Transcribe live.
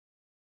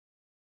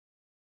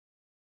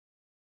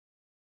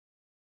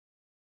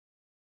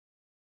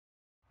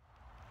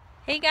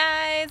Hey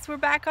guys, we're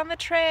back on the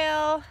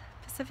trail,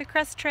 Pacific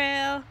Crest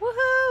Trail.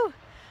 Woohoo!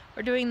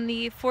 We're doing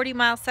the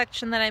 40-mile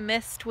section that I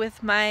missed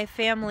with my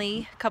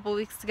family a couple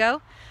weeks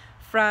ago,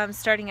 from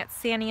starting at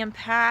Santiam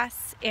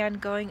Pass and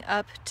going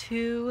up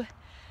to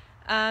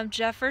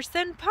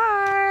Jefferson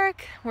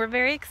Park. We're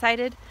very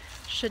excited.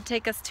 Should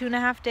take us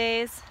 2.5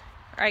 days,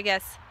 or I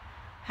guess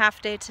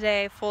half day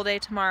today, full day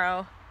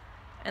tomorrow,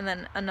 and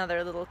then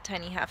another little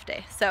tiny half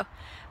day. So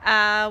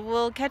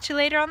we'll catch you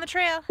later on the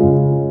trail.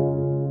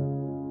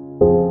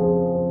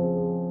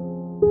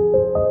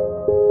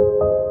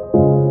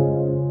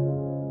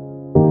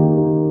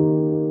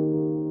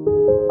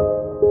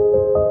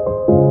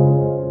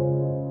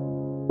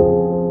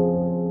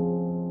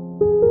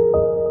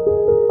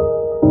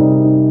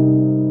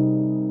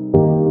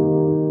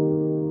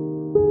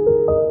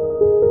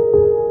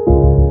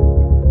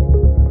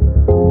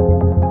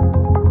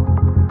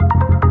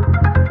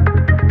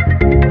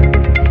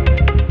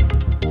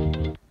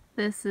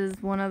 This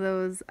is one of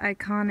those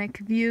iconic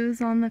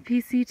views on the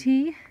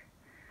PCT.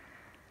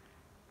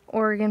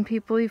 Oregon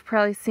people, you've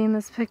probably seen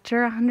this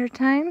picture 100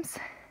 times.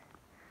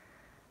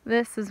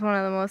 This is one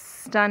of the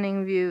most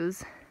stunning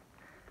views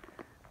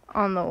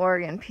on the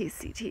Oregon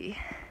PCT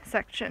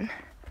section.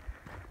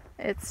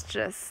 It's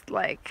just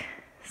like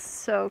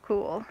so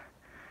cool.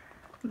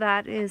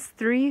 That is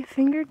Three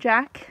Finger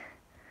Jack.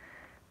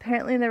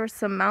 Apparently there were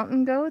some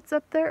mountain goats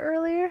up there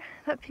earlier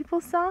that people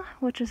saw,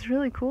 which is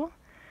really cool.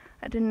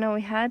 I didn't know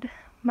we had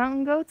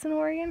mountain goats in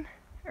Oregon,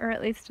 or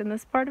at least in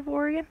this part of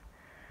Oregon.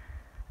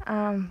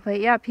 But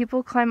yeah,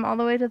 people climb all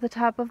the way to the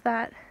top of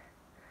that,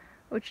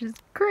 which is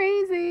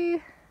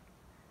crazy.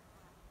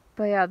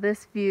 But yeah,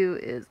 this view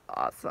is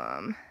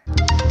awesome.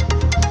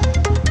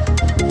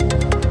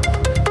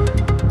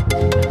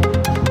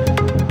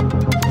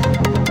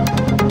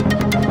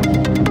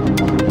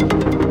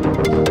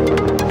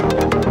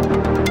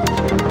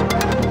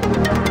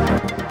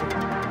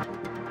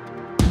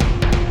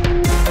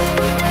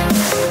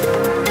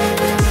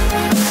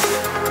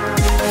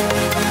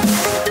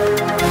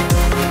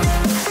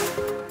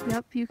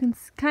 You can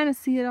kind of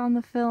see it on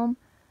the film,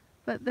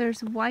 but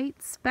there's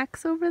white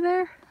specks over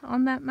there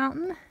on that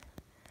mountain.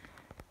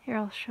 Here,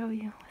 I'll show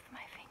you with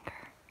my finger.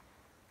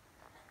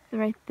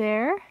 Right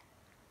there,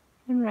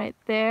 and right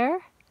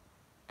there,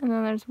 and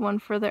then there's one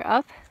further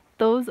up.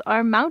 Those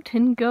are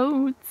mountain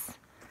goats.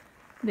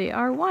 They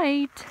are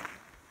white.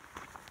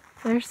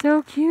 They're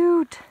so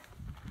cute.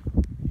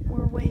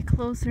 We're way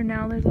closer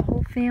now. There's a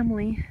whole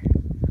family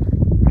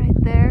right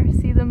there.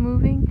 See them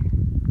moving?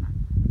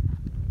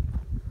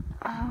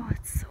 Oh,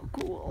 it's so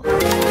cool.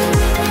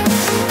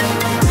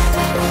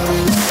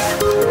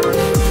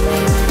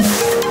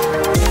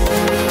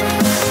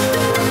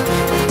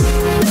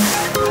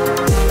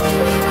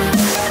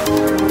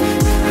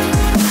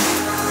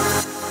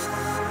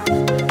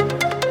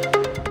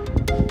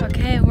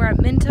 Okay, we're at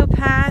Minto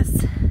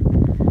Pass.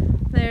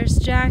 There's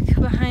Jack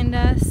behind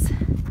us.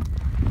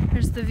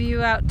 There's the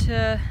view out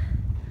to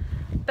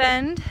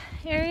Bend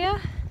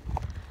area.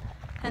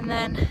 And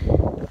then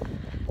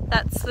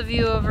that's the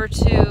view over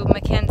to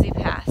Mackenzie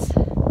Pass.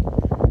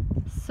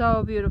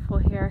 So beautiful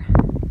here,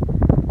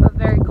 but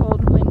very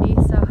cold and windy,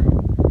 so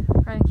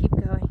we're gonna keep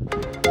going.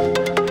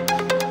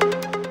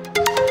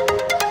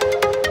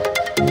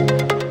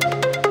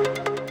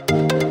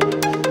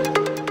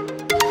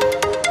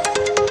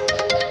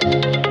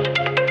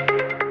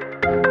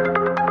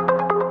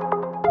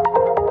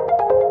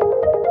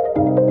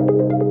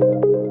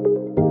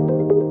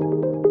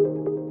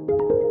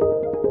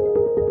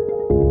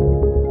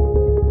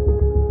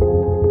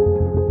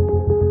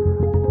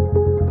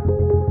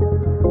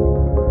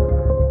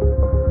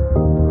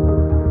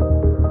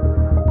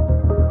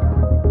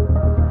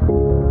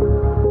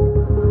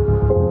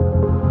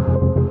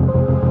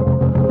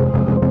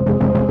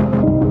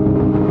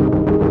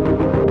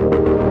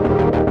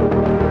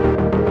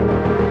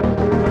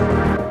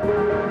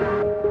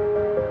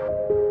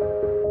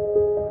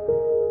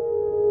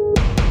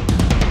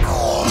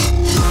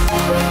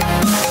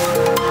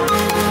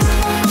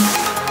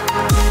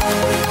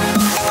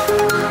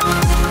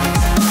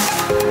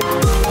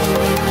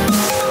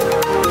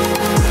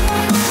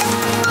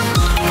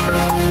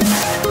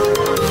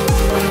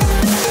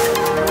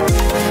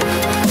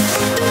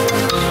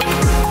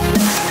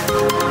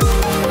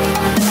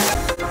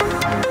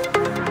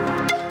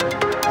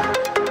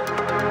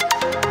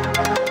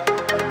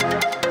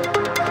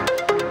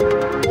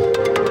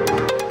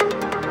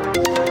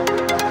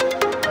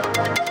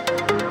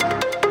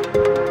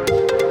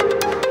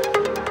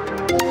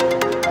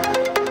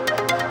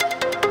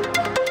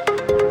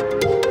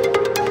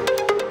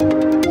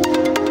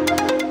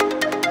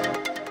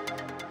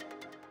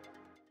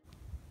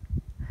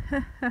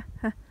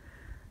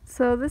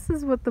 So this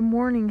is what the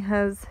morning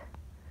has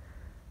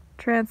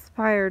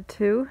transpired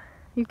to.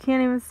 You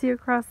can't even see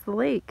across the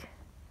lake.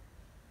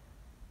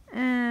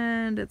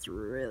 And it's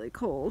really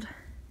cold.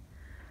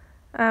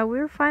 We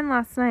were fine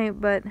last night,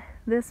 but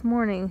this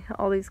morning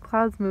all these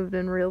clouds moved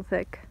in real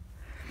thick.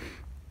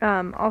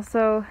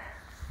 Also,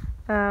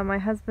 my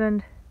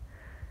husband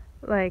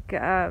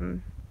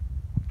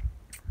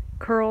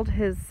curled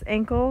his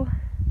ankle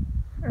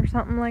or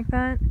something like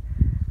that.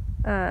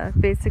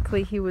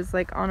 Basically he was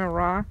like on a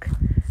rock.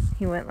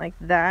 He went like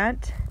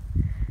that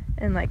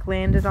and like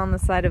landed on the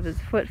side of his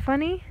foot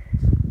funny.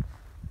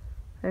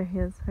 There he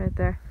is, right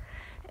there.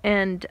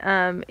 And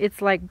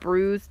it's like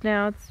bruised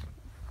now. It's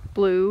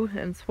blue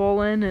and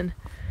swollen, and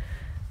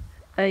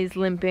he's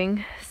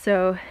limping.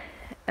 So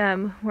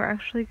we're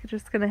actually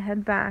just gonna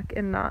head back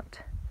and not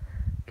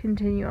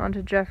continue on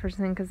to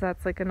Jefferson, because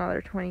that's like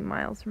another 20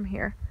 miles from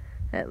here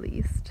at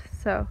least.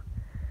 So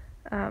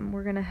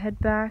we're gonna head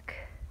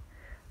back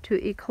to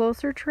a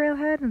closer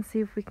trailhead and see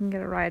if we can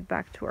get a ride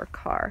back to our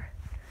car.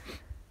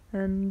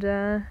 And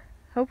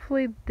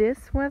hopefully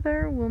this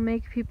weather will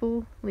make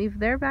people leave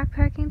their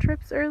backpacking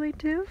trips early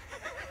too,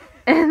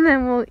 and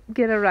then we'll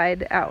get a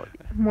ride out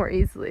more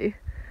easily,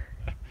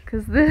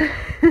 because this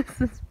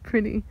is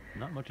pretty,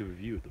 not much of a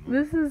view at the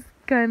moment. this is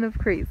kind of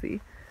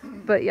crazy.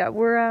 But yeah,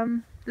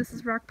 we're this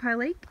is Rockpile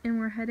Lake and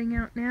we're heading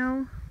out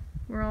now.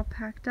 We're all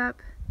packed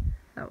up.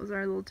 That was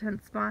our little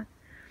tent spot.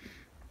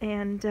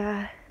 And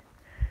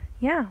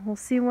yeah, we'll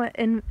see what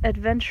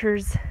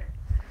adventures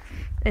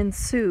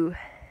ensue.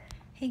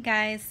 Hey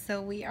guys,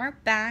 so we are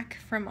back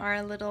from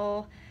our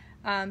little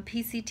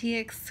PCT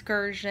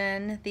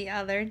excursion the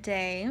other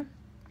day.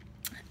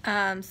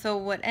 So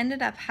what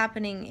ended up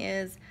happening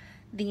is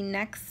the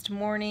next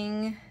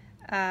morning,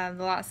 the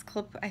last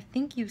clip I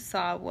think you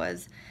saw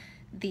was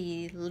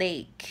the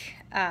lake.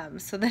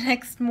 So the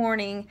next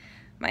morning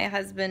my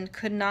husband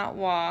could not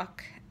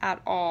walk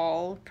at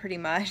all, pretty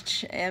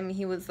much.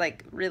 He was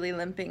like really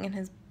limping and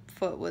his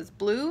foot was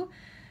blue.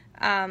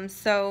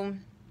 So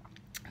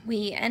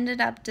we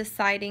ended up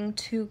deciding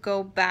to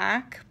go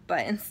back,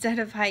 but instead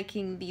of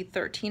hiking the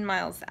 13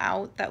 miles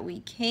out that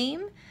we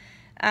came,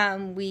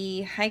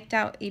 we hiked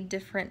out a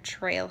different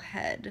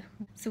trailhead.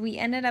 So we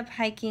ended up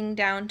hiking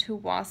down to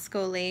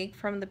Wasco Lake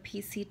from the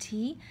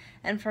PCT,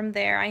 and from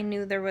there I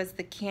knew there was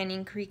the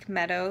Canyon Creek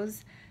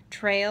Meadows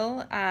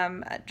trail,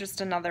 just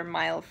another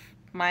mile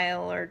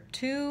or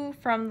two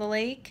from the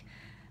lake,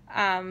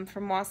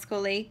 from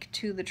Wasco Lake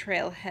to the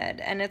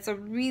trailhead. And it's a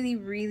really,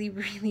 really,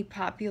 really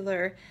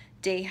popular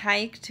day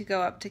hike to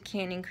go up to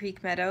Canyon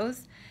Creek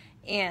Meadows.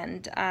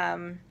 And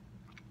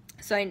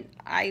so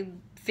I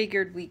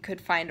figured we could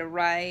find a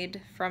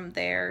ride from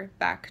there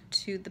back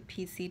to the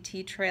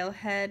PCT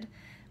trailhead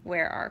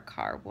where our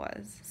car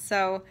was.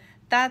 So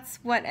that's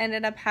what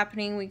ended up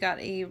happening. We got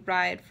a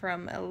ride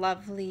from a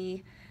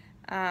lovely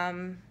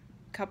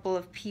couple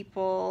of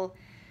people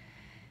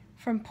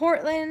from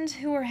Portland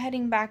who were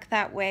heading back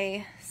that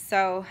way.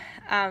 So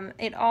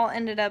it all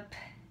ended up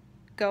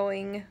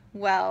going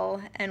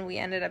well and we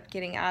ended up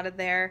getting out of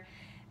there.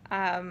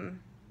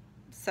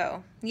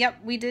 So yep,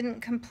 we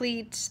didn't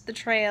complete the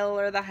trail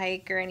or the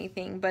hike or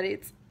anything, but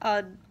it's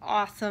an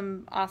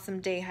awesome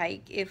day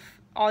hike.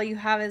 If all you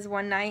have is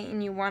one night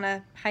and you want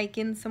to hike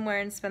in somewhere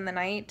and spend the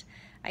night,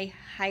 I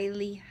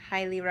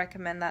highly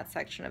recommend that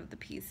section of the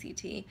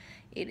PCT.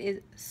 It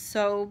is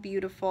so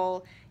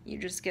beautiful. You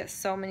just get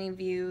so many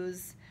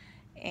views,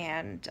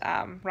 and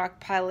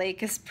Rockpile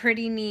Lake is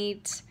pretty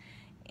neat.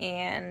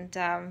 And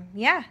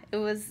yeah, it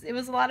was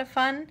a lot of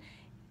fun,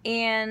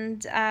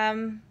 and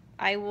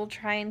I will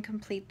try and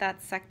complete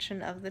that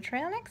section of the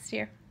trail next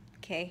year.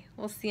 Okay,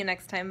 we'll see you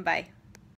next time. Bye.